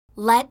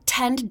Let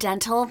Tend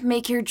Dental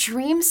make your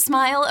dream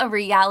smile a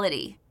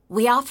reality.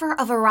 We offer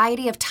a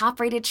variety of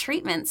top-rated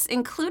treatments,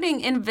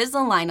 including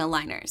Invisalign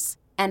aligners.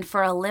 And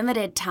for a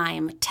limited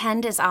time,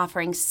 Tend is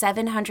offering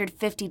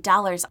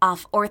 $750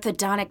 off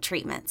orthodontic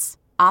treatments.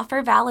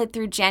 Offer valid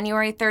through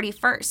January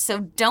 31st, so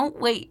don't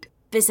wait.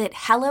 Visit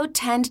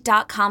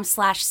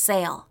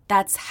hellotend.com/sale.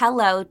 That's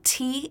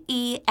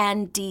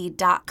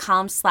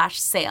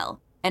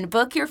hellotend.com/sale. And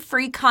book your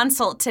free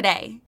consult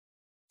today.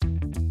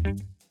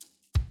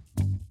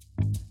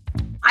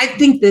 I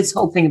think this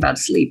whole thing about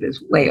sleep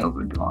is way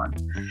overdrawn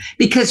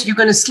because you're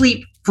going to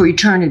sleep for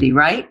eternity,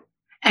 right?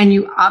 And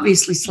you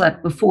obviously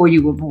slept before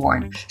you were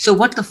born. So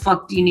what the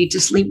fuck do you need to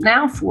sleep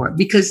now for?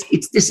 Because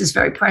this is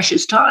very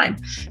precious time.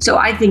 So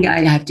I think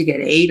I have to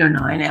get 8 or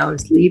 9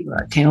 hours sleep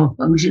or tail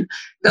function.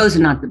 Those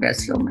are not the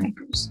best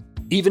filmmakers.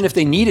 Even if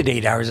they needed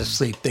 8 hours of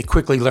sleep, they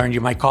quickly learned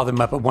you might call them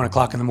up at 1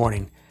 o'clock in the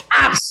morning.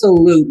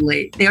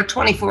 Absolutely. They're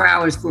 24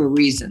 hours for a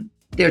reason.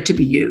 They're to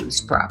be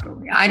used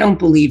properly. I don't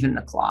believe in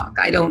the clock.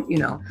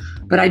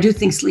 But I do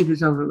think sleep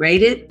is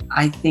overrated.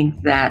 I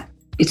think that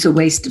it's a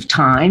waste of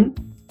time.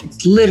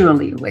 It's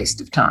literally a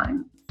waste of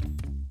time.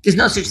 There's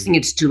no such thing.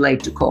 It's too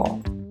late to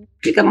call.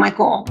 Pick up my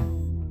call.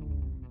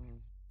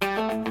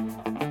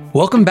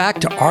 Welcome back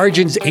to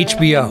Origins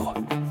HBO,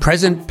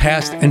 Present,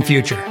 Past, and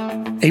Future,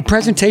 a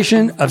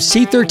presentation of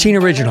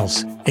C13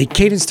 Originals, a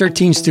Cadence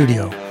 13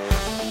 studio.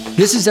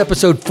 This is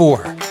episode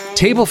 4,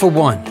 Table for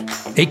One,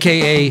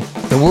 aka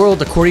The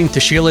World According to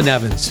Sheila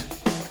Nevins.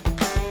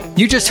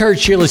 You just heard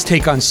Sheila's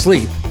take on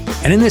sleep,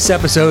 and in this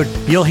episode,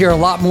 you'll hear a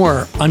lot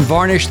more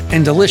unvarnished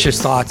and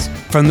delicious thoughts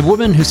from the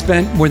woman who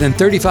spent more than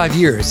 35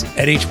 years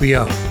at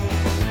HBO.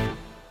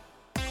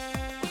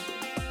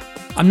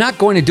 I'm not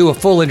going to do a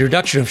full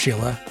introduction of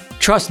Sheila.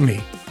 Trust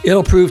me,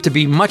 it'll prove to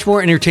be much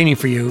more entertaining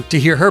for you to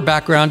hear her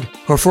background,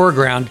 her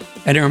foreground,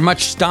 and her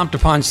much stomped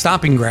upon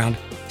stomping ground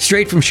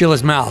straight from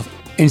Sheila's mouth,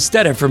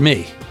 instead of from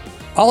me.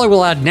 All I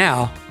will add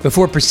now,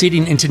 before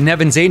proceeding into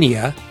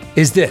Nevinsania,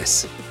 is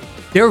this.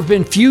 There have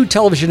been few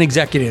television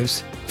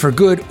executives, for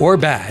good or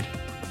bad,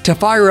 to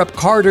fire up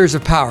corridors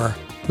of power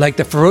like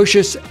the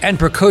ferocious and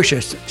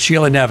precocious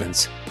Sheila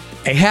Nevins,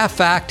 a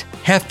half-fact,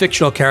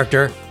 half-fictional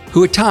character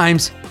who at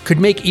times could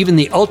make even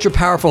the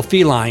ultra-powerful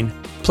feline,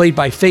 played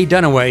by Faye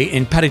Dunaway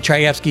in Patty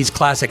Chayefsky's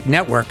classic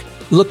Network,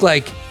 look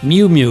like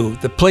Mew Mew,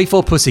 the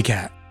playful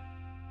pussycat.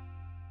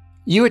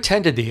 You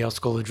attended the Yale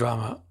School of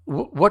Drama.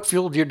 What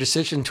fueled your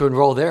decision to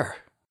enroll there?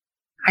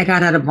 I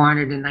got out of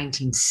Barnard in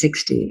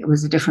 1960. It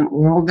was a different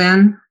world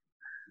then.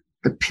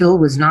 The pill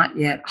was not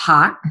yet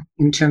hot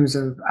in terms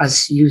of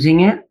us using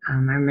it. I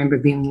remember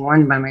being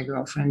warned by my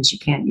girlfriends, you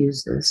can't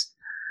use this.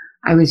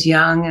 I was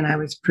young and I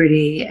was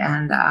pretty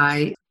and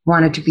I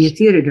wanted to be a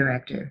theater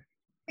director.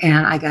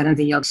 And I got into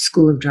the Yale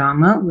School of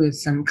Drama with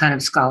some kind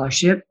of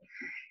scholarship.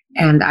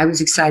 And I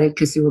was excited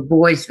because there were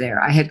boys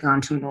there. I had gone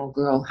to an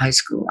all-girl high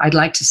school. I'd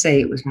like to say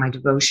it was my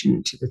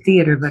devotion to the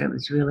theater, but it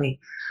was really,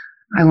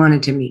 I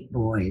wanted to meet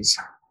boys.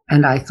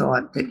 And I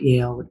thought that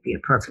Yale would be a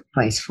perfect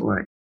place for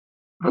it.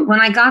 But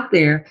when I got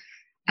there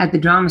at the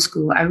drama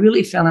school, I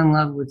really fell in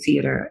love with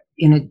theater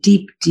in a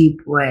deep,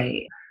 deep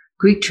way.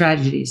 Greek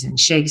tragedies and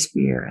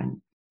Shakespeare.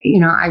 And,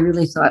 I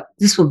really thought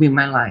this will be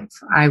my life.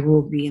 I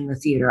will be in the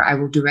theater. I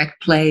will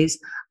direct plays.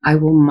 I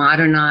will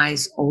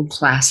modernize old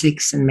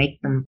classics and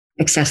make them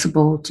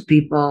accessible to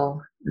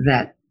people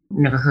that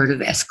never heard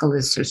of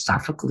Aeschylus or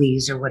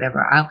Sophocles or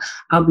whatever.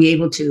 I'll be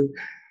able to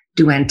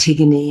do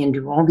Antigone and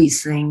do all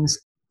these things.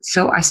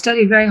 So I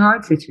studied very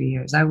hard for 3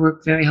 years. I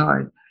worked very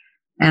hard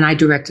and I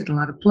directed a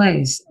lot of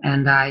plays.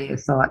 And I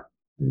thought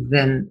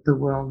then the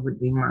world would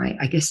be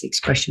I guess the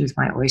expression is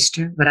my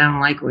oyster, but I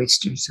don't like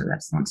oysters, so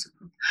that's not so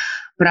good.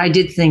 But I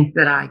did think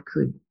that I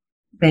could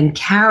then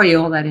carry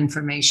all that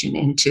information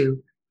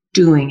into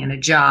doing in a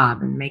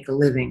job and make a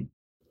living.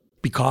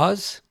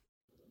 Because?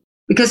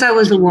 Because I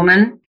was a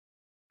woman.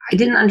 I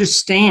didn't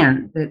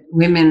understand that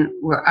women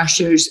were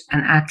ushers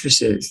and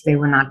actresses. They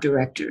were not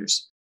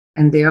directors.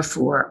 And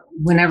therefore,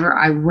 whenever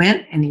I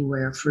went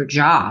anywhere for a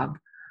job,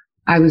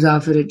 I was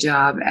offered a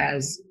job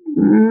as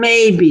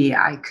maybe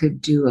I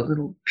could do a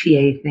little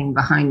PA thing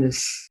behind the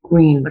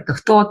screen. But the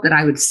thought that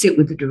I would sit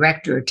with the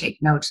director or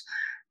take notes,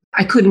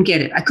 I couldn't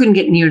get it. I couldn't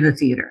get near the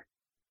theater.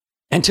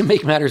 And to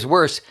make matters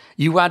worse,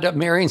 you wound up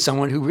marrying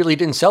someone who really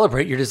didn't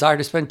celebrate your desire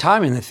to spend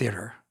time in the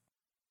theater.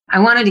 I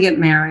wanted to get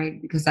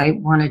married because I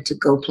wanted to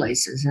go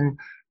places, and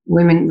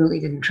women really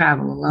didn't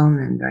travel alone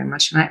then very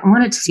much. And I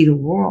wanted to see the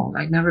world.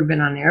 I'd never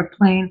been on an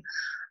airplane.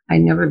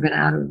 I'd never been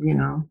out of,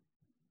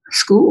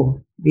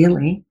 school,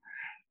 really.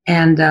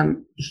 And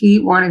he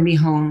wanted me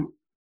home,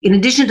 in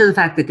addition to the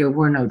fact that there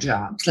were no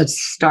jobs. Let's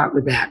start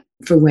with that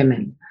for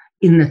women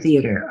in the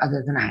theater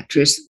other than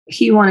actress.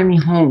 He wanted me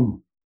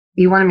home.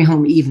 He wanted me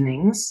home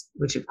evenings,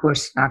 which of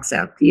course knocks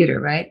out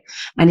theater, right?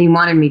 And he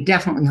wanted me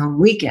definitely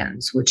home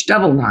weekends, which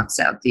double knocks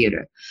out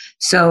theater.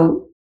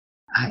 So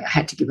I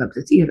had to give up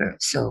the theater.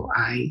 So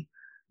I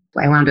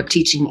wound up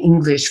teaching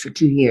English for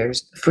 2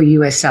 years for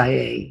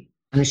USIA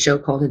on a show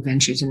called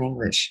Adventures in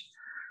English.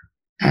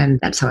 And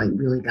that's how I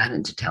really got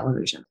into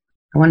television.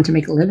 I wanted to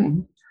make a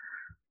living.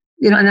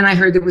 And then I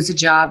heard there was a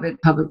job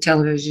at public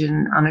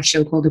television on a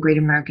show called The Great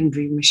American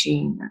Dream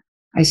Machine.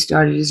 I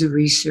started as a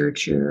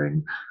researcher,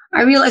 and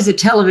I realized that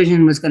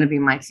television was going to be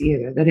my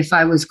theater, that if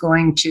I was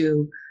going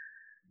to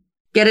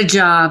get a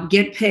job,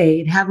 get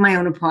paid, have my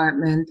own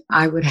apartment,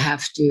 I would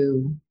have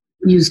to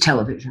use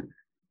television.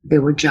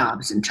 There were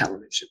jobs in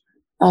television,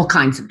 all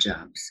kinds of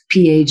jobs,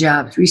 PA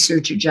jobs,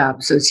 researcher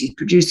jobs, associate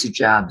producer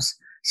jobs,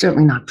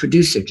 certainly not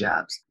producer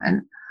jobs.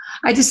 And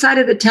I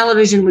decided that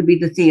television would be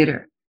the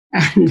theater.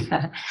 And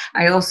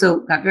I also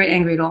got very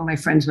angry at all my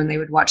friends when they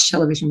would watch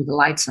television with the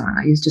lights on.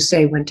 I used to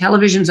say, when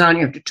television's on,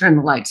 you have to turn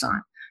the lights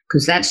on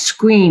because that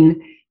screen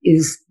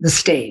is the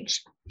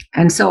stage.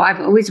 And so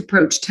I've always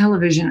approached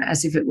television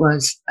as if it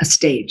was a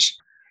stage.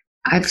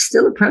 I've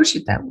still approached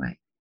it that way.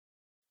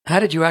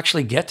 How did you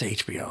actually get to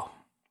HBO?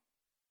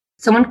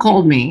 Someone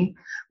called me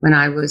when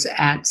I was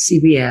at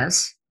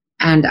CBS,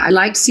 and I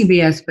liked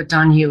CBS, but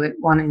Don Hewitt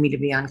wanted me to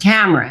be on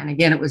camera. And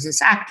again, it was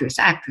this actress.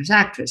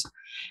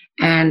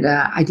 And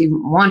I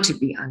didn't want to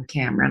be on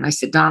camera. And I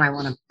said, Don, I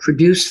want to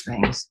produce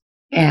things.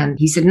 And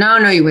he said, no,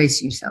 you're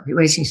wasting yourself.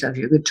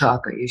 You're a good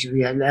talker. You should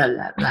be blah,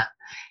 blah, blah.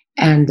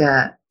 And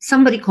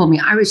somebody called me,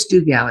 Iris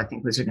Dugal, I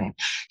think was her name.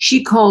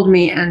 She called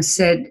me and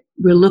said,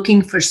 we're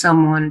looking for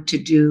someone to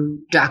do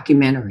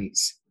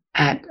documentaries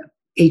at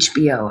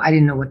HBO. I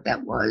didn't know what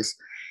that was.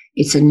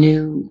 It's a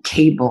new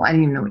cable. I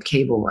didn't even know what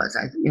cable was.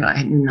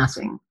 I knew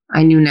nothing.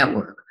 I knew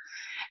network.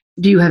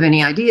 Do you have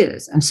any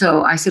ideas? And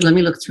so I said, let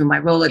me look through my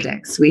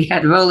Rolodex. We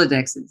had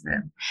Rolodexes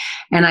then.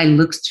 And I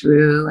looked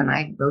through and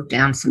I wrote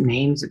down some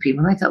names of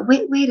people. And I thought,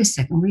 wait a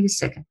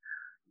second.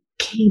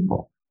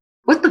 Cable.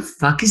 What the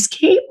fuck is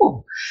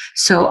cable?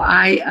 So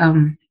I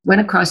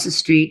went across the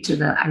street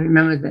to I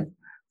remember the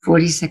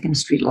 42nd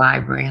Street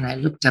Library, and I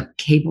looked up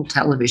cable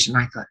television.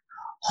 I thought,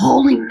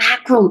 holy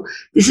mackerel,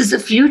 this is the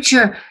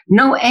future.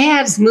 No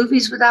ads,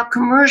 movies without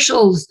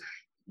commercials,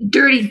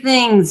 dirty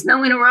things,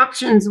 no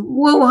interruptions.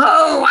 Whoa,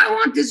 I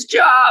want this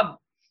job.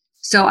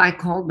 So I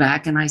called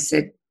back and I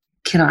said,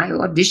 can I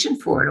audition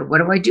for it? Or what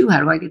do I do?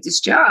 How do I get this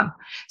job?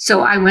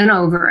 So I went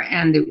over,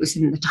 and it was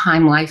in the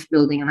Time Life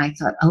building. And I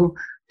thought, oh,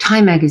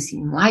 Time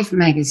Magazine, Life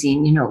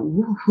Magazine,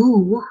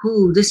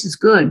 woohoo, this is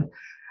good.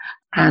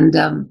 And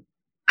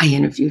I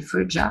interviewed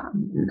for a job.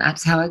 And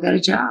that's how I got a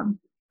job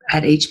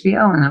at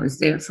HBO. And I was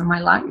there for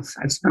my life.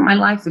 I've spent my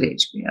life at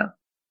HBO.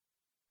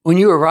 When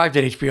you arrived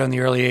at HBO in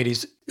the early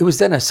 80s, it was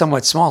then a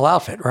somewhat small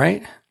outfit,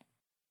 right?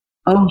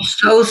 Oh,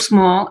 so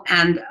small.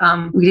 And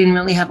we didn't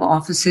really have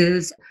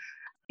offices.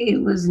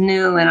 It was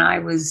new. And I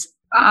was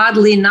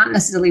oddly, not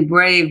necessarily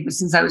brave, but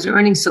since I was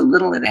earning so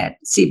little at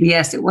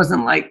CBS, it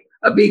wasn't like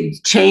a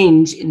big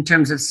change in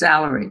terms of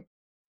salary.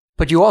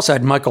 But you also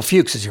had Michael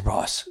Fuchs as your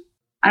boss.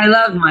 I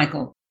loved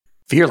Michael.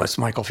 Fearless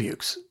Michael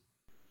Fuchs.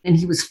 And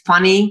he was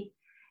funny,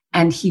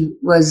 and he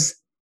was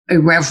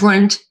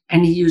irreverent,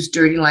 and he used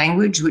dirty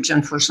language, which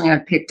unfortunately I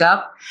picked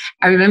up.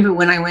 I remember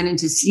when I went in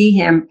to see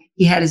him,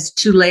 he had his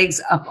two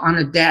legs up on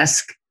a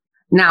desk.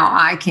 Now,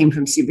 I came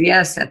from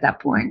CBS at that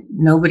point.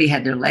 Nobody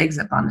had their legs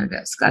up on their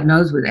desk. God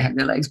knows where they had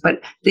their legs,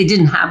 but they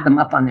didn't have them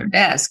up on their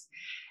desk.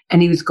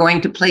 And he was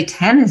going to play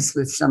tennis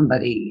with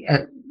somebody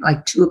at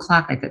like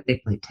 2:00. I thought, they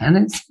play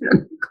tennis?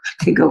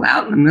 They go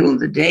out in the middle of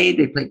the day,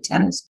 they play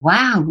tennis.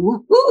 Wow,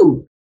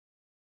 woohoo.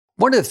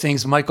 One of the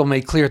things Michael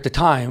made clear at the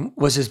time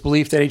was his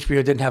belief that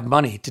HBO didn't have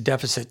money to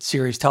deficit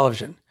series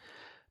television.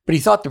 But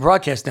he thought the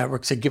broadcast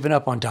networks had given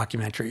up on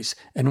documentaries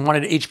and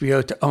wanted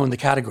HBO to own the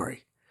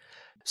category.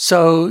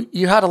 So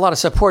you had a lot of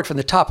support from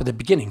the top at the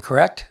beginning,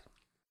 correct?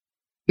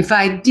 If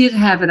I did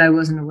have it, I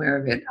wasn't aware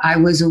of it. I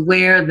was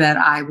aware that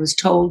I was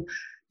told,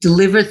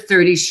 deliver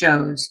 30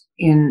 shows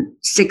in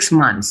 6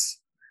 months.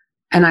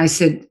 And I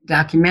said,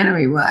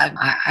 documentary? Well,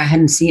 I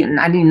hadn't seen it, and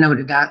I didn't know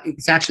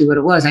exactly what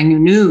it was. I knew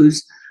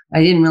news.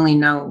 I didn't really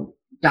know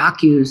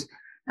docus.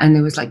 And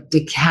there was like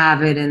Dick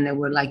Cavett, and there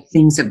were like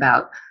things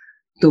about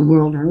the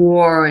World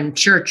War and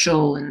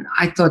Churchill. And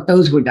I thought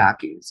those were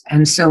docus.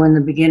 And so in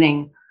the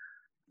beginning,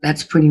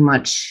 that's pretty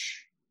much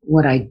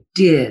what I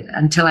did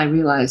until I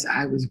realized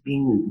I was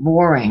being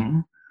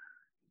boring,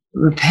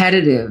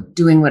 repetitive,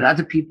 doing what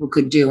other people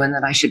could do, and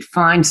that I should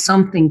find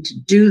something to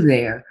do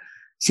there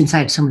since I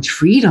had so much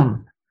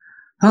freedom.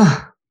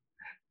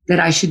 That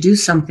I should do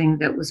something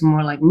that was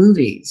more like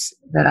movies,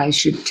 that I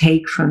should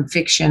take from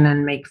fiction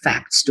and make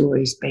fact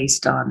stories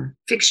based on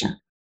fiction.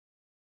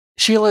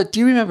 Sheila,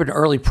 do you remember an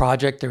early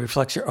project that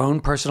reflects your own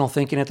personal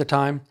thinking at the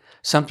time?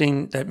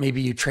 Something that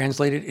maybe you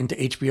translated into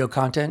HBO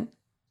content?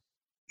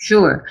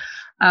 Sure.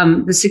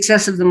 The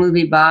success of the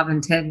movie Bob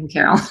and Ted and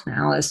Carol and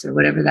Alice, or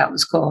whatever that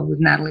was called, with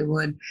Natalie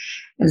Wood,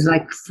 is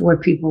like 4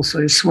 people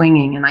sort of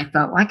swinging. And I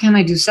thought, why can't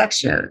I do sex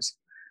shows?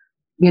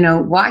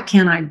 Why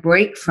can't I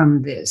break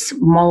from this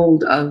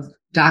mold of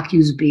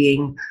docus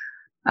being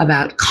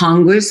about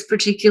Congress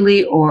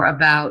particularly, or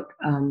about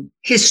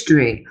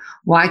history?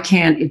 Why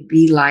can't it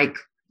be like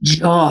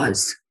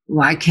Jaws?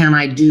 Why can't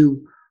I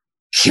do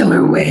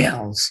killer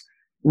whales?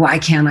 Why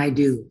can't I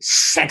do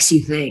sexy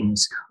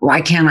things?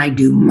 Why can't I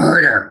do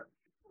murder?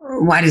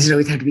 Why does it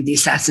always have to be the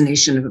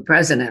assassination of a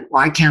president?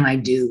 Why can't I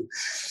do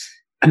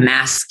a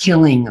mass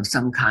killing of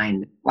some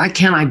kind. Why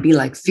can't I be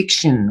like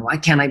fiction? Why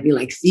can't I be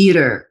like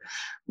theater?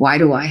 Why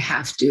do I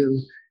have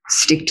to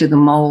stick to the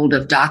mold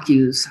of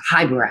docus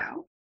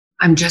highbrow?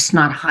 I'm just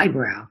not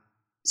highbrow.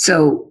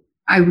 So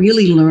I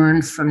really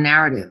learned from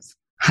narrative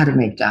how to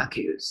make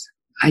docus.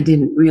 I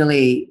didn't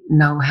really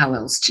know how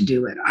else to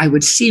do it. I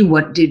would see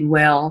what did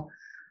well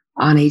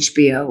on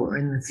HBO or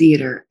in the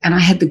theater, and I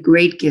had the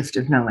great gift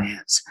of no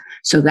ads.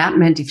 So that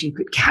meant if you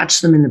could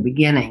catch them in the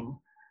beginning,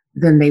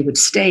 then they would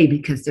stay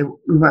because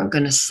we weren't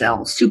going to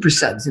sell super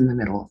subs in the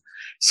middle.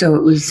 So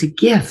it was a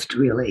gift,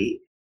 really.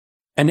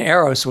 And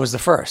Eros was the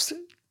first.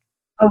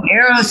 Oh,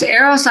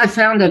 Eros I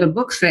found at a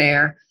book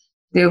fair.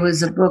 There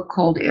was a book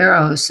called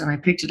Eros, and I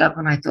picked it up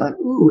and I thought,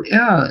 ooh,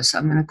 Eros.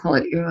 I'm going to call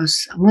it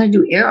Eros. I'm going to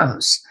do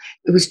Eros.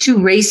 It was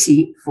too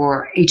racy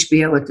for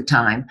HBO at the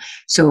time,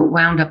 so it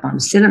wound up on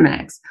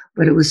Cinemax.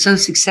 But it was so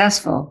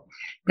successful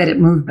that it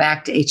moved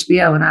back to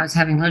HBO. And I was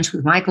having lunch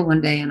with Michael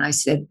one day, and I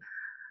said,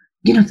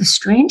 you know, the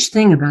strange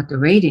thing about the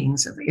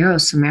ratings of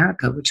Eros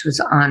America, which was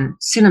on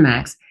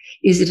Cinemax,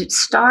 is that it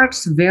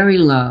starts very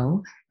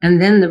low.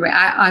 And then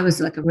I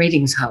was like a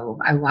ratings hoe.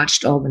 I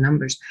watched all the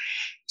numbers.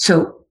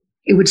 So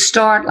it would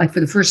start like for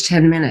the first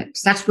 10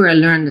 minutes. That's where I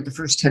learned that the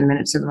first 10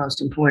 minutes are the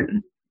most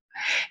important.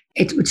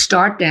 It would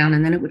start down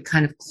and then it would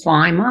kind of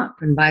climb up.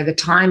 And by the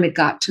time it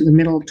got to the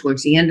middle,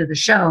 towards the end of the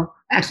show,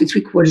 actually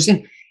 3/4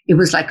 in, it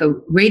was like a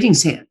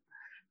ratings hit.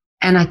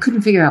 And I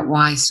couldn't figure out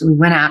why. So we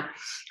went out.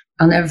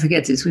 I'll never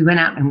forget this. We went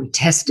out and we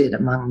tested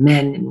among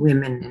men and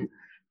women, and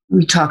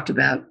we talked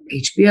about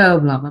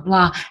HBO, blah, blah,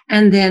 blah.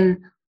 And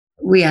then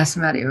we asked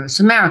them about Eros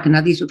America.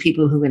 Now, these were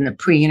people who in the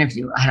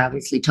pre-interview, I had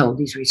obviously told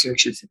these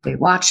researchers that they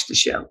watched the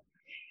show.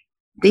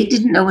 They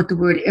didn't know what the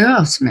word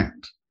Eros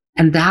meant.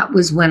 And that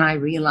was when I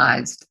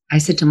realized, I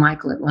said to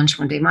Michael at lunch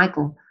one day,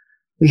 Michael,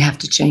 we have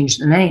to change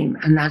the name.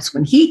 And that's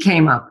when he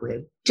came up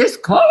with,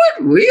 just call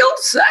it Real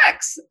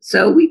Sex.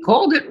 So we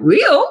called it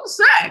Real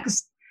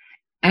Sex.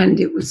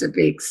 And it was a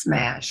big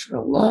smash for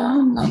a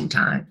long, long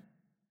time.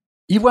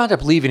 You wound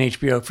up leaving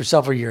HBO for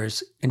several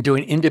years and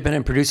doing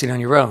independent producing on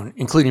your own,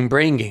 including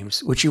Brain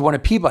Games, which you won a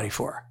Peabody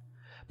for.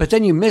 But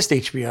then you missed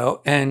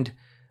HBO, and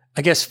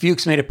I guess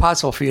Fuchs made it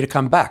possible for you to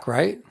come back,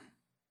 right?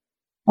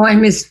 Oh, I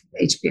missed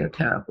HBO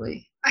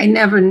terribly. I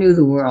never knew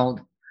the world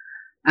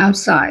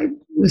outside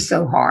was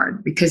so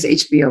hard because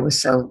HBO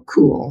was so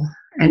cool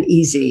and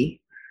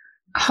easy.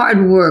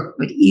 Hard work,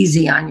 but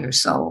easy on your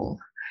soul.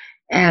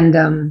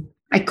 And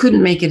I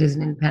couldn't make it as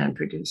an independent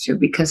producer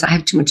because I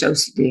have too much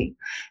OCD.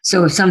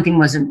 So if something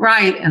wasn't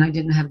right and I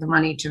didn't have the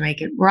money to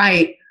make it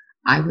right,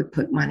 I would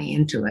put money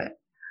into it,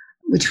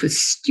 which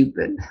was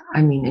stupid.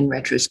 I mean, in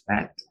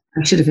retrospect,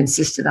 I should have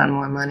insisted on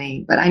more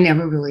money, but I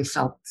never really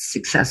felt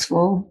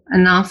successful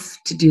enough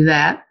to do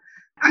that.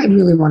 I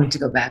really wanted to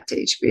go back to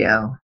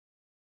HBO.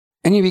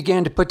 And you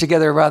began to put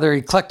together a rather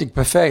eclectic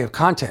buffet of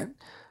content.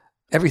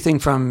 Everything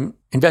from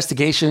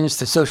investigations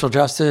to social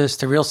justice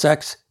to Real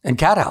Sex and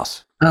Cat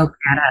House. Oh,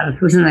 Cat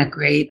House. Wasn't that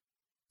great?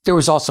 There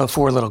was also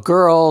Four Little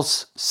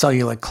Girls,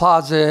 Celluloid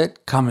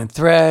Closet, Common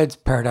Threads,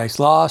 Paradise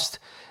Lost.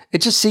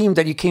 It just seemed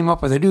that you came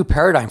up with a new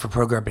paradigm for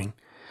programming,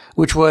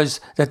 which was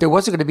that there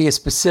wasn't going to be a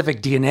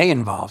specific DNA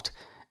involved.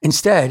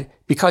 Instead,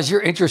 because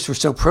your interests were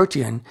so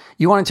protean,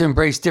 you wanted to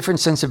embrace different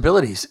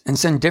sensibilities and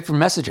send different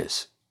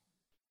messages.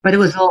 But it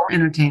was all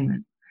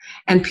entertainment.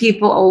 And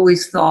people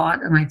always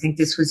thought, and I think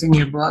this was in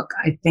your book,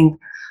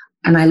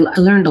 and I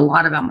learned a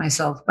lot about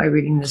myself by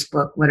reading this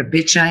book, what a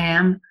bitch I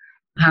am,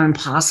 how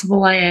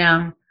impossible I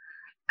am,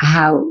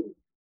 how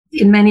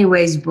in many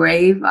ways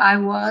brave I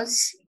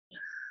was.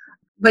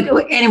 But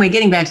anyway,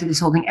 getting back to this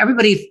whole thing,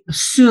 everybody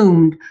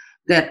assumed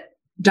that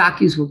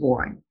docus were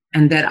boring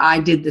and that I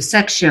did the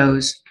sex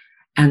shows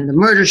and the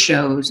murder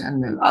shows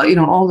and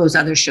all those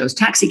other shows,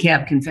 Taxi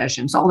Cab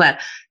Confessions, all that.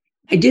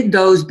 I did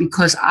those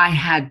because I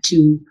had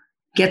to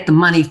get the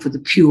money for the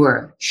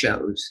pure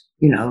shows,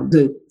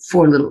 the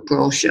Four Little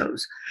Girl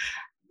shows.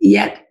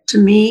 Yet, to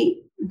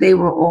me, they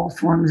were all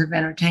forms of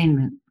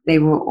entertainment. They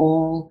were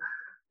all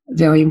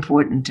very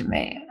important to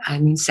me. I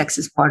mean, sex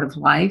is part of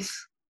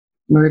life.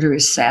 Murder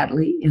is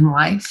sadly in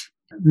life.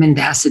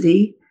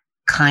 Mendacity,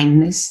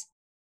 kindness.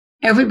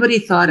 Everybody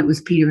thought it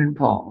was Peter and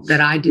Paul, that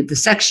I did the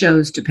sex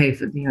shows to pay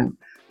for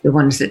the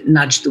ones that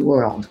nudged the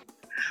world.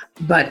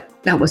 But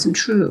that wasn't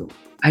true.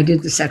 I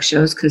did the sex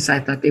shows because I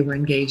thought they were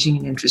engaging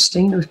and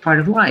interesting. It was part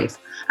of life.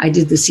 I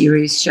did the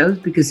series shows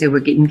because they were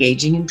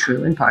engaging and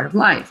true and part of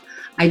life.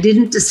 I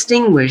didn't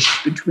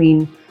distinguish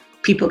between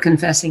people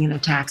confessing in a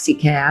taxi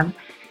cab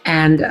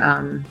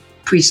and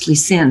priestly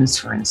sins,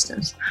 for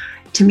instance.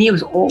 To me, it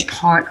was all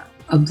part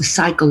of the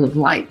cycle of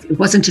life. It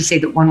wasn't to say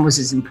that one was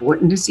as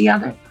important as the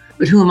other,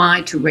 but who am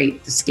I to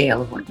rate the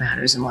scale of what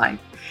matters in life?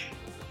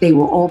 They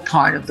were all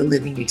part of the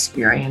living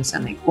experience,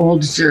 and they all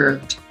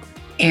deserved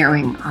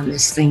airing on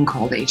this thing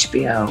called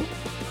HBO.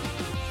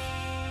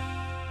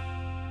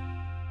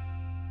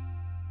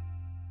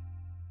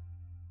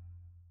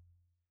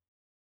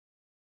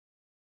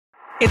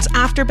 It's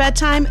after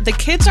bedtime, the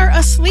kids are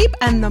asleep,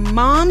 and the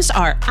moms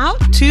are out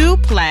to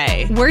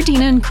play. We're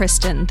Dina and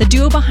Kristen, the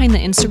duo behind the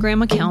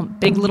Instagram account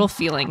Big Little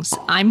Feelings.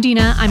 I'm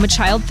Dina. I'm a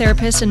child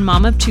therapist and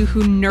mom of two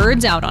who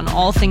nerds out on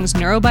all things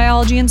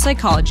neurobiology and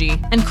psychology.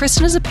 And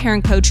Kristen is a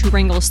parent coach who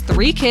wrangles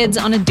 3 kids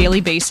on a daily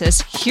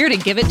basis, here to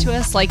give it to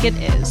us like it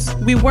is.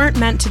 We weren't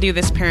meant to do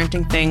this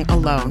parenting thing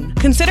alone.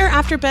 Consider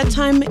After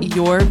Bedtime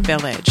your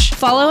village.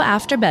 Follow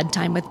After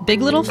Bedtime with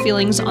Big Little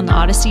Feelings on the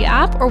Odyssey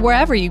app or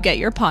wherever you get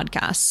your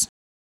podcasts.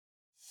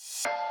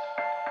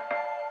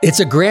 It's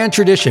a grand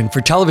tradition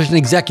for television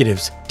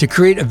executives to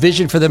create a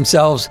vision for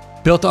themselves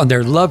built on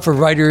their love for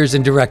writers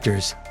and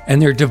directors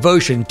and their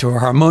devotion to a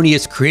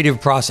harmonious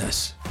creative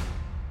process.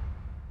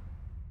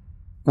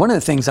 One of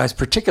the things I was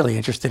particularly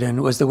interested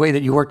in was the way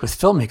that you worked with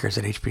filmmakers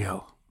at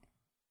HBO.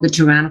 The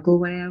tyrannical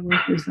way I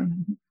worked with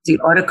them, the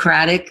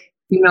autocratic.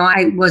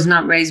 I was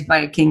not raised by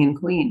a king and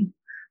queen,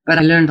 but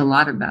I learned a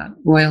lot about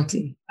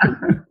royalty.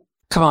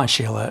 Come on,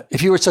 Sheila.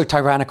 If you were so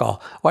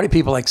tyrannical, why do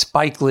people like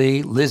Spike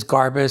Lee, Liz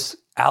Garbus,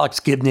 Alex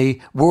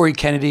Gibney, Rory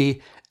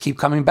Kennedy keep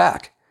coming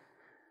back?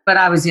 But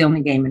I was the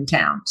only game in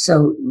town.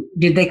 So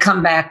did they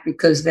come back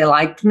because they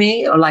liked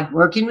me or liked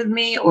working with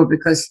me, or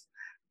because,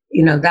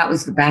 that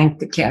was the bank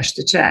that cashed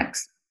the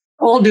checks?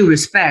 All due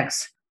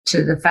respects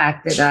to the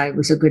fact that I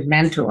was a good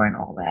mentor and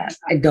all that.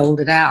 I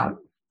doled it out.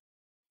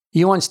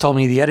 You once told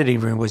me the editing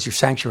room was your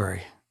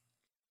sanctuary.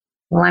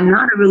 Well, I'm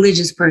not a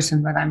religious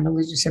person, but I'm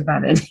religious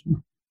about it.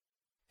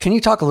 Can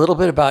you talk a little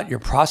bit about your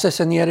process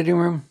in the editing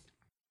room?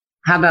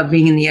 How about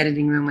being in the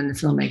editing room when the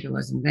filmmaker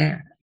wasn't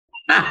there?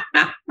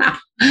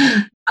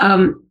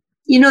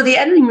 The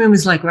editing room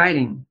is like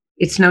writing.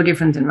 It's no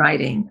different than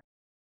writing.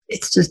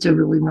 It's just a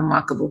really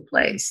remarkable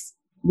place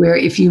where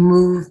if you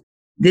move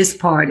this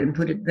part and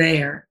put it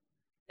there,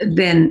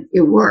 then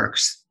it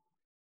works.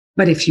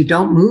 But if you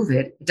don't move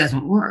it, it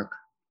doesn't work.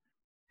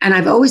 And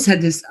I've always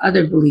had this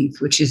other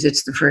belief, which is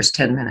it's the first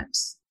 10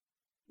 minutes.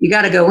 You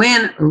got to go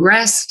in,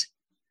 rest,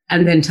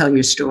 and then tell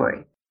your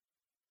story.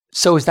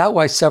 So is that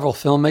why several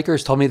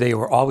filmmakers told me they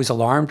were always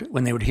alarmed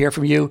when they would hear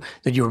from you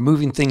that you were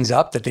moving things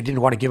up that they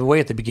didn't want to give away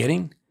at the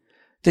beginning?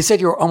 They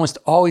said you were almost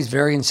always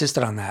very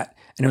insistent on that,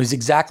 and it was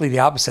exactly the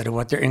opposite of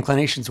what their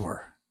inclinations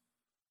were.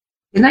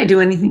 Didn't I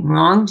do anything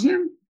wrong,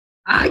 Jim?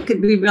 I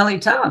could be really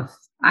tough.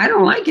 I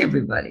don't like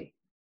everybody.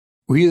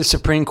 Were you the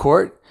Supreme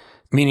Court?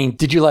 Meaning,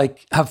 did you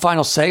have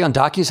final say on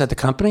docus at the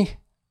company?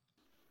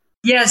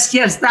 Yes.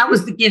 That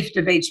was the gift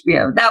of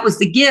HBO. That was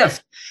the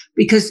gift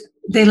because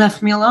they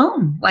left me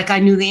alone. I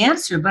knew the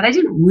answer, but I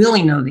didn't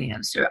really know the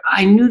answer.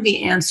 I knew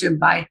the answer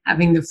by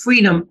having the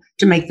freedom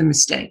to make the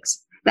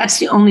mistakes. That's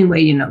the only way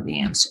you know the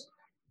answer.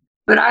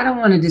 But I don't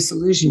want to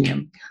disillusion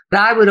you. But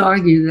I would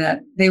argue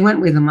that they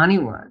went where the money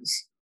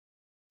was.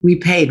 We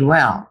paid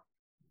well.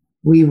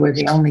 We were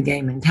the only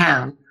game in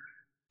town.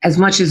 As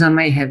much as I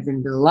may have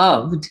been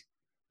beloved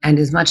and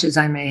as much as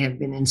I may have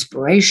been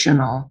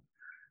inspirational,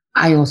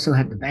 I also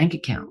had the bank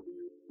account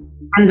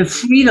and the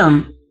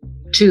freedom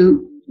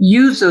to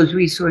use those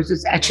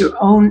resources at your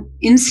own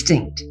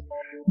instinct.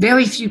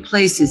 Very few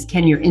places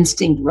can your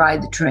instinct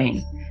ride the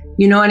train.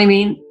 You know what I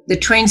mean? The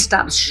train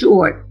stops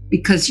short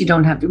because you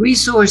don't have the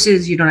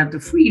resources, you don't have the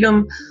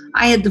freedom.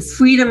 I had the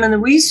freedom and the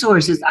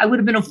resources. I would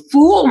have been a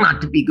fool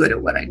not to be good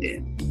at what I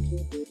did.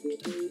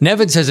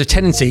 Nevins has a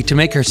tendency to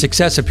make her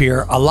success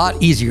appear a lot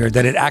easier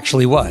than it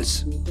actually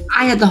was.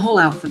 I had the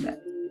whole alphabet.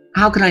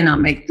 How could I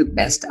not make the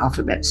best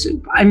alphabet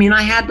soup? I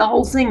had the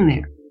whole thing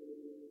there.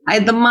 I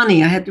had the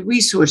money, I had the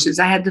resources,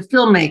 I had the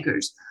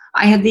filmmakers,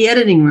 I had the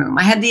editing room,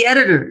 I had the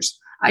editors.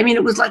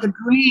 It was like a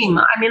dream.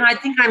 I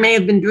think I may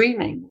have been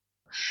dreaming.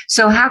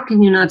 So how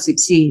can you not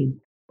succeed?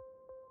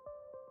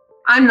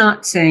 I'm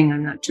not saying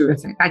I'm not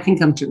terrific. I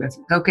think I'm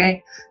terrific,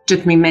 okay? It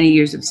took me many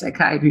years of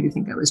psychiatry to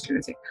think I was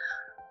terrific.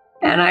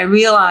 And I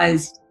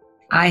realized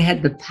I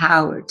had the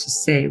power to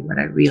say what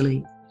I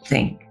really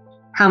think.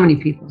 How many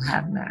people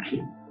have that?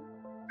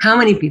 How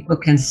many people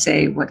can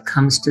say what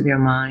comes to their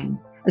mind?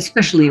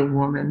 Especially a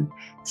woman,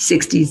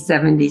 60s,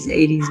 70s,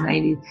 80s,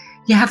 90s.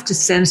 You have to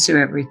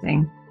censor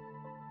everything.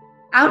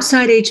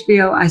 Outside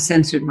HBO, I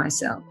censored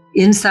myself.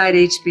 Inside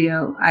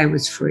HBO, I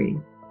was free.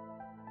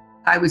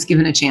 I was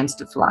given a chance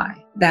to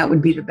fly. That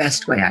would be the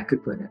best way I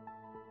could put it.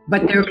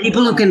 But there are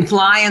people who can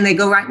fly and they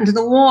go right into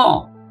the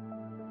wall.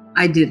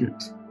 I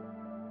didn't.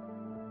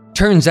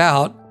 Turns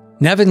out,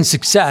 Nevin's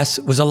success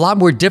was a lot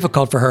more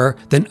difficult for her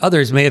than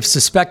others may have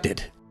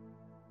suspected.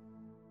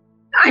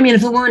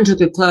 If a woman took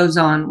her clothes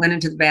on, went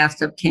into the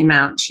bathtub, came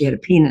out, she had a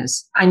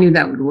penis, I knew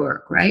that would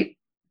work, right?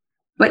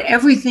 But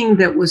everything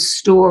that was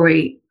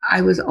story,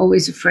 I was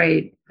always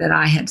afraid that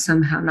I had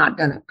somehow not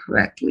done it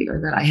correctly or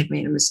that I had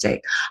made a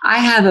mistake. I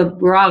have a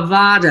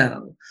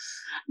bravado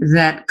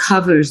that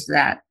covers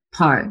that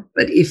part.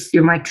 But if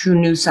you're my true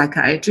new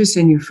psychiatrist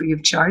and you're free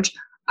of charge,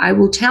 I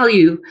will tell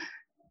you,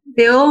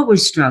 they all were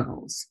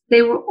struggles.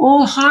 They were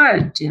all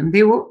hard, Jim.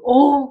 They were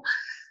all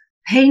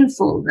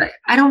painful.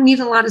 I don't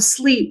need a lot of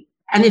sleep.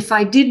 And if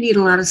I did need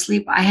a lot of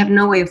sleep, I have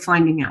no way of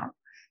finding out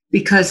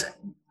because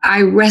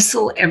I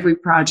wrestle every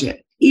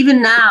project.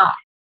 Even now,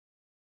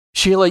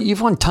 Sheila,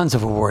 you've won tons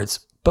of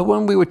awards, but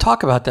when we would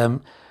talk about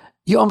them,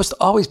 you almost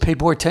always paid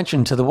more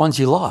attention to the ones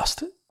you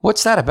lost.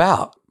 What's that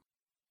about?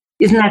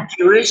 Isn't that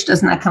Jewish?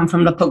 Doesn't that come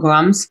from the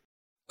pogroms?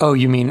 Oh,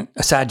 you mean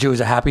a sad Jew is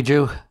a happy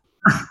Jew?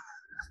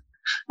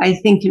 I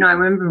think, I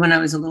remember when I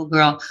was a little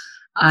girl,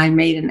 I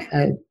made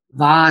a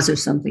vase or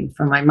something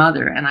for my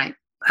mother. And I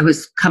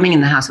was coming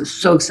in the house. I was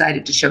so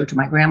excited to show it to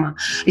my grandma.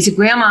 I said,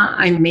 Grandma,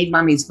 I made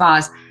Mommy's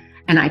vase.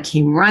 And I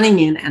came running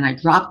in and I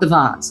dropped the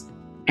vase.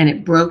 And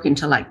it broke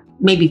into like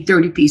maybe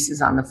 30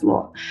 pieces on the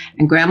floor.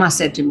 And Grandma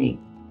said to me,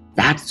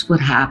 that's what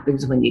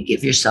happens when you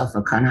give yourself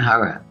a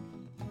kanahara.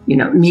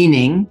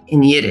 Meaning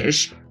in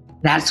Yiddish,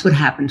 that's what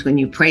happens when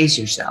you praise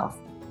yourself.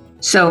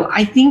 So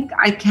I think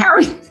I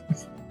carried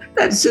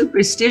that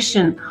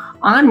superstition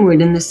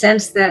onward in the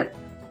sense that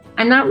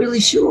I'm not really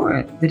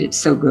sure that it's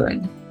so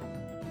good.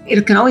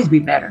 It can always be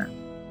better.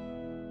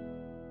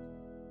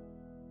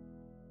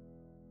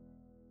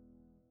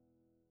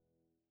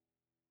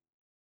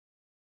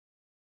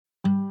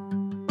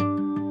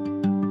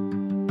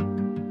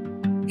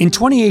 In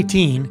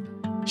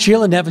 2018,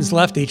 Sheila Nevins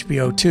left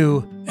HBO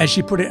to, as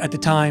she put it at the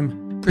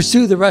time,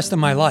 pursue the rest of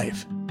my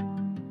life.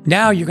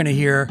 Now you're going to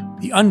hear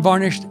the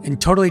unvarnished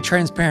and totally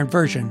transparent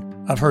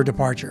version of her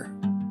departure.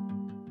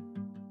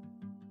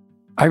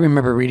 I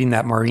remember reading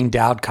that Maureen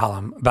Dowd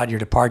column about your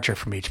departure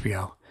from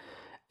HBO.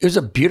 It was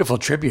a beautiful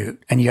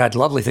tribute, and you had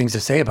lovely things to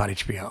say about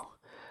HBO.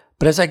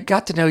 But as I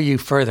got to know you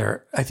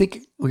further, I think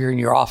we were in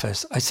your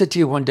office, I said to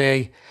you one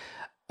day,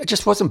 I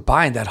just wasn't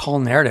buying that whole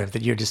narrative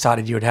that you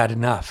decided you had had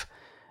enough.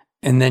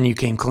 And then you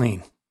came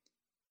clean.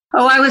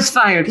 Oh, I was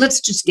fired.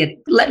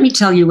 Let me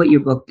tell you what your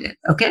book did,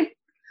 okay?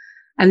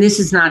 And this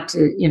is not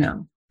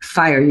to,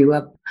 fire you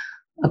up,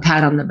 a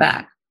pat on the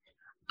back.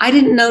 I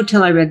didn't know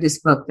till I read this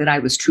book that I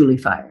was truly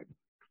fired.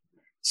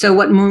 So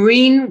what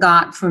Maureen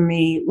got for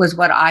me was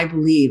what I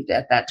believed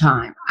at that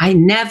time. I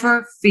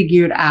never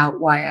figured out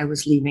why I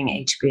was leaving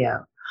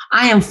HBO.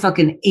 I am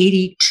fucking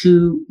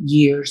 82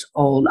 years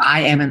old.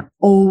 I am an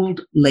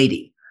old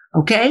lady,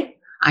 okay?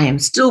 I am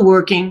still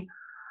working.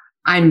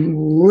 I'm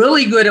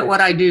really good at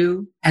what I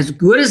do, as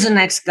good as the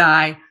next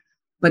guy.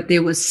 But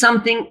there was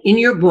something in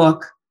your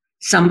book.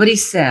 Somebody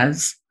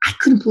says, I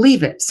couldn't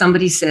believe it.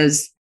 Somebody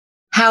says,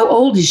 how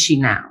old is she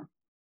now?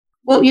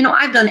 Well,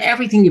 I've done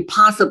everything you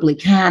possibly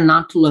can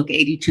not to look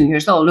 82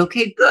 years old.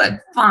 Okay, good,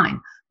 fine.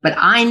 But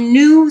I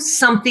knew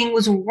something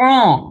was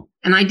wrong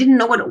and I didn't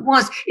know what it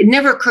was. It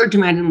never occurred to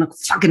me I didn't look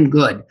fucking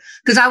good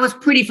because I was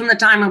pretty from the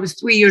time I was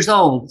 3 years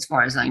old, as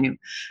far as I knew.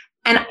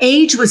 And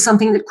age was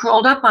something that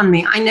crawled up on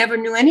me. I never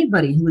knew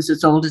anybody who was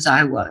as old as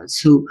I was,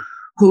 who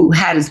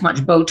had as much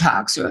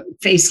Botox or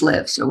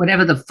facelifts or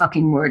whatever the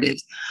fucking word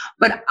is.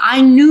 But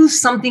I knew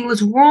something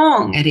was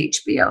wrong at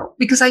HBO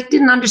because I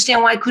didn't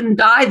understand why I couldn't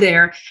die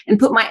there and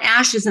put my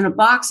ashes in a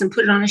box and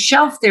put it on a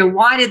shelf there.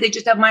 Why did they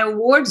just have my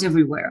awards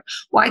everywhere?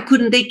 Why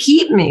couldn't they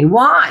keep me?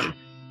 Why?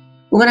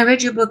 Well, when I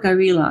read your book, I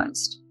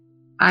realized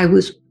I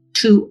was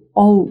too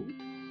old.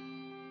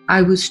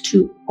 I was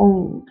too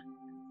old.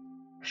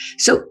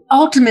 So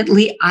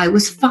ultimately, I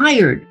was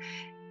fired.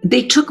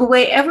 They took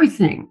away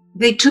everything.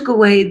 They took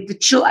away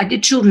I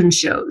did children's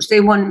shows. They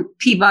won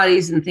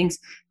Peabody's and things.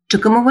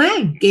 Took them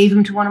away. Gave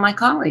them to one of my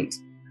colleagues.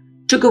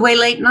 Took away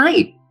late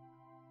night.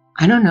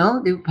 I don't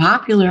know. They were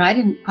popular. I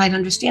didn't quite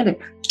understand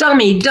it.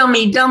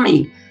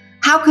 Dummy.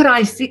 How could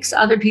I fix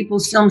other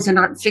people's films and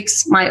not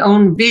fix my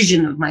own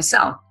vision of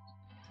myself?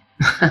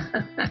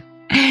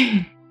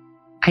 I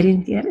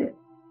didn't get it.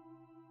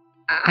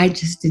 I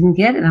just didn't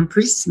get it. I'm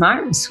pretty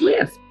smart and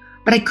swift.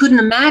 But I couldn't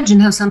imagine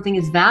how something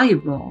as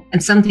valuable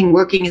and something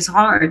working as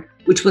hard,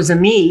 which was a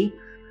me,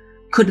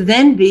 could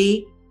then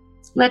be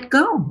let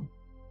go.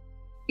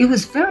 It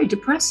was very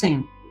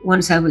depressing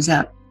once I was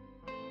out.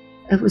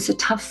 It was a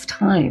tough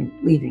time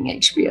leaving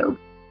HBO.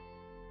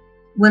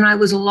 When I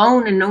was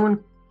alone and no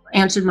one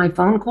answered my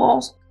phone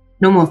calls,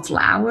 no more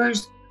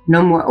flowers,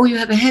 no more, oh, you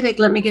have a headache,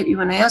 let me get you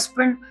an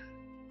aspirin.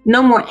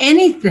 No more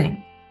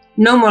anything.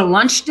 No more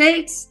lunch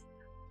dates.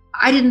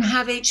 I didn't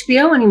have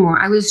HBO anymore.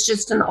 I was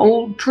just an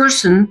old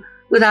person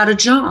without a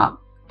job.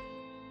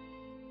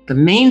 The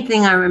main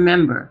thing I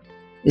remember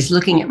is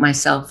looking at my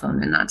cell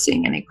phone and not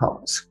seeing any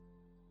calls.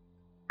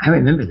 I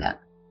remember that.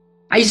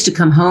 I used to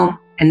come home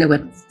and there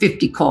were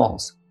 50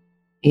 calls.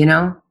 You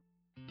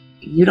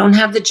don't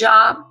have the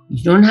job,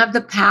 you don't have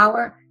the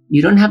power,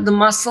 you don't have the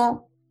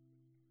muscle,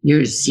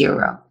 you're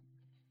zero.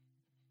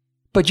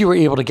 But you were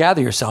able to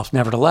gather yourself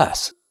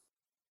nevertheless.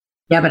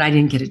 Yeah, but I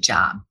didn't get a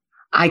job.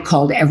 I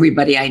called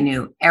everybody I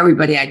knew,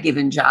 everybody I'd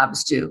given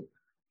jobs to,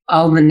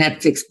 all the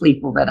Netflix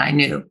people that I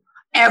knew.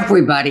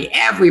 Everybody.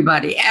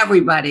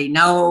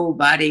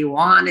 Nobody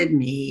wanted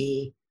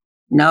me.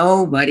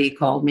 Nobody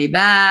called me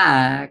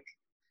back.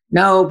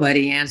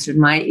 Nobody answered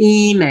my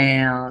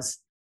emails.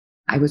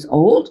 I was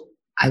old,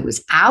 I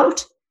was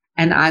out,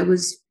 and I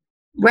was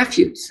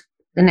refuse.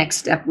 The next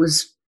step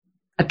was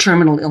a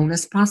terminal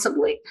illness,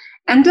 possibly,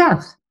 and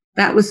death.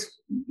 That was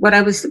what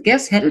I was, I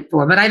guess, headed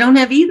for, but I don't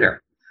have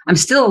either. I'm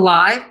still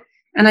alive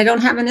and I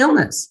don't have an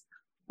illness.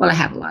 Well, I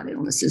have a lot of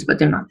illnesses, but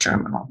they're not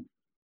terminal.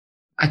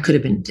 I could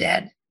have been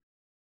dead.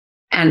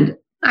 And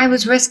I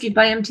was rescued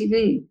by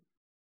MTV.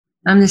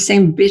 I'm the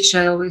same bitch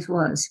I always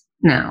was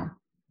now.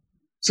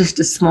 Just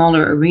a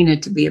smaller arena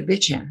to be a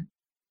bitch in.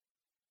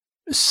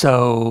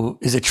 So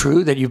is it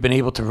true that you've been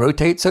able to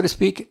rotate, so to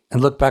speak,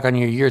 and look back on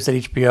your years at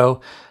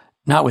HBO,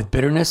 not with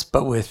bitterness,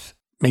 but with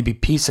maybe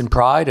peace and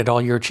pride at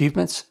all your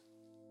achievements?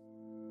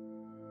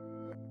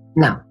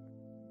 No,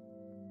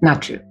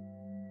 not true.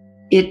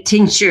 It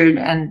tinctured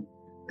and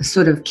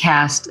sort of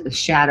cast a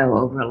shadow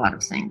over a lot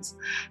of things,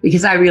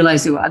 because I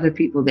realized there were other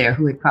people there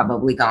who had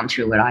probably gone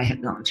through what I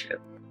had gone through.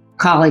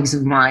 Colleagues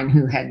of mine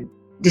who had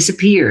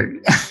disappeared.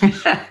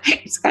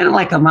 It's kind of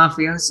like a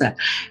mafiosa.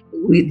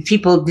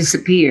 People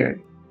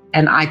disappeared,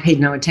 and I paid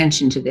no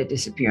attention to their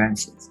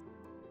disappearances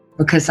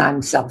because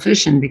I'm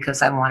selfish and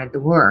because I wanted the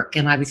work,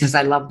 and because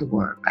I loved the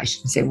work. I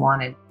shouldn't say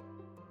wanted.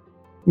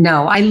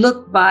 No, I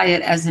look by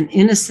it as an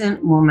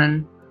innocent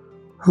woman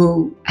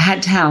who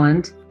had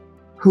talent,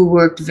 who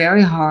worked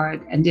very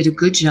hard and did a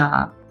good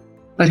job,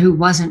 but who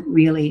wasn't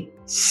really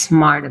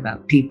smart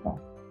about people.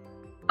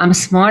 I'm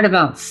smart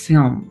about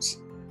films.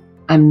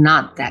 I'm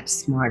not that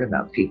smart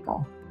about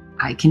people.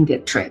 I can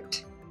get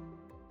tricked.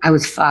 I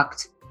was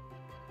fucked,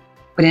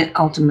 but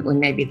ultimately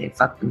maybe they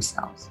fucked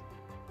themselves.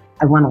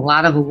 I won a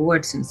lot of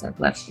awards since I've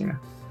left here.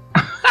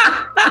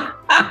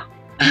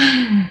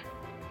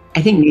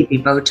 I think maybe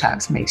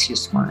Botox makes you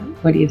smart.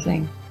 What do you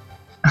think?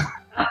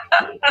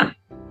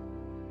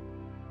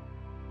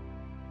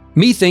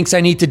 Me thinks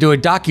I need to do a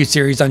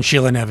docuseries on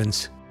Sheila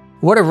Nevins.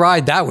 What a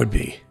ride that would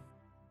be.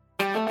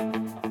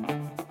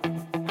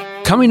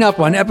 Coming up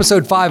on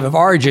episode 5 of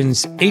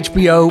Origins,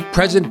 HBO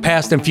Present,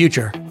 Past, and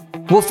Future.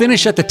 We'll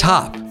finish at the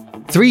top.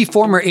 3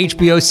 former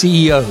HBO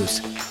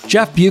CEOs,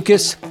 Jeff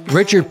Bewkes,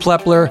 Richard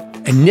Plepler,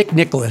 and Nick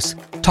Nicholas,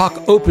 talk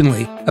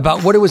openly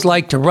about what it was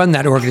like to run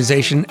that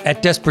organization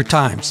at desperate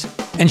times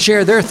and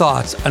share their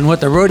thoughts on what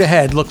the road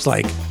ahead looks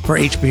like for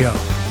HBO.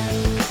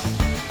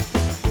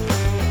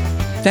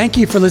 Thank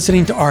you for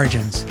listening to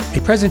Origins,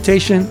 a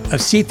presentation of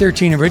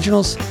C13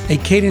 Originals, a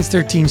Cadence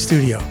 13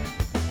 studio.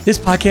 This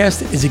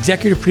podcast is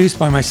executive produced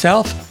by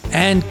myself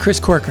and Chris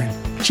Corcoran,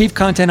 Chief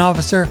Content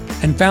Officer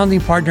and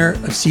founding partner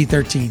of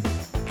C13.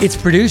 It's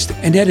produced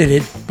and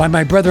edited by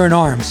my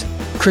brother-in-arms,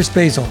 Chris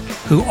Basil,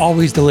 who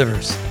always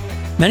delivers.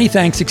 Many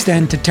thanks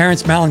extend to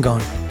Terrence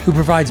Malangone, who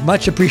provides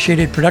much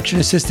appreciated production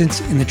assistance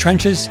in the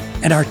trenches,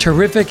 and our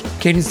terrific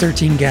Cadence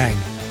 13 gang.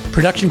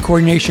 Production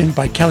coordination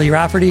by Kelly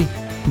Rafferty,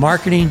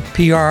 marketing,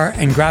 PR,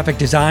 and graphic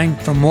design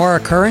from Maura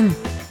Curran,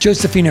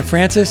 Josephina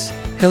Francis,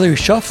 Hilary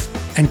Schuff,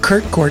 and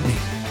Kurt Courtney.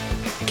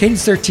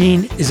 Cadence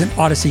 13 is an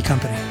Odyssey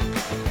company.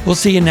 We'll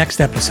see you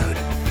next episode.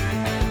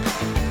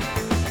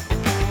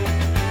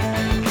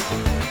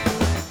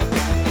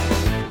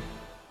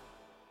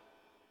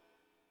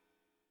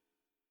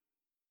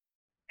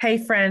 Hey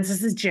friends,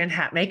 this is Jen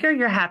Hatmaker,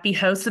 your happy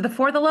host of the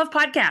For the Love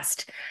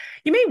podcast.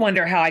 You may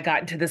wonder how I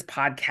got into this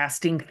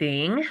podcasting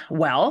thing.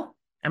 Well,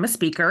 I'm a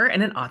speaker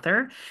and an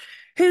author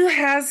who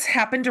has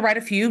happened to write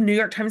a few New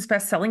York Times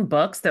best-selling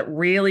books that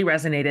really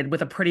resonated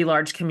with a pretty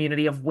large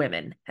community of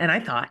women. And I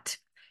thought,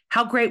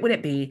 how great would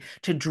it be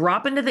to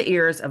drop into the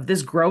ears of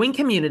this growing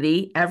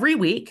community every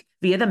week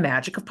via the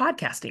magic of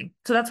podcasting?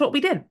 So that's what we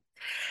did.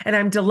 And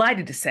I'm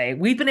delighted to say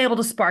we've been able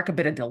to spark a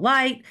bit of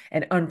delight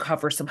and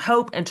uncover some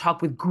hope and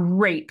talk with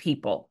great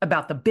people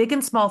about the big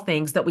and small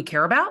things that we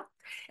care about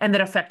and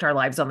that affect our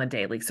lives on the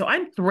daily. So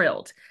I'm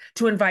thrilled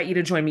to invite you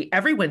to join me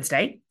every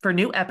Wednesday for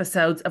new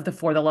episodes of the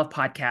For the Love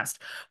podcast,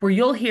 where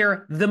you'll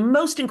hear the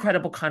most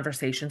incredible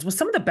conversations with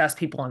some of the best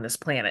people on this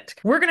planet.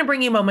 We're going to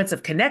bring you moments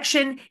of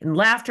connection and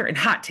laughter and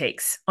hot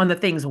takes on the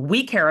things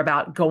we care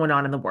about going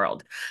on in the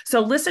world. So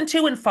listen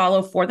to and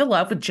follow For the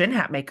Love with Jen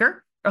Hatmaker,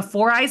 a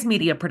Four Eyes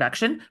Media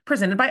production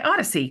presented by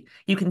Odyssey.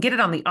 You can get it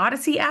on the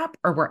Odyssey app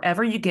or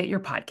wherever you get your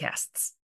podcasts.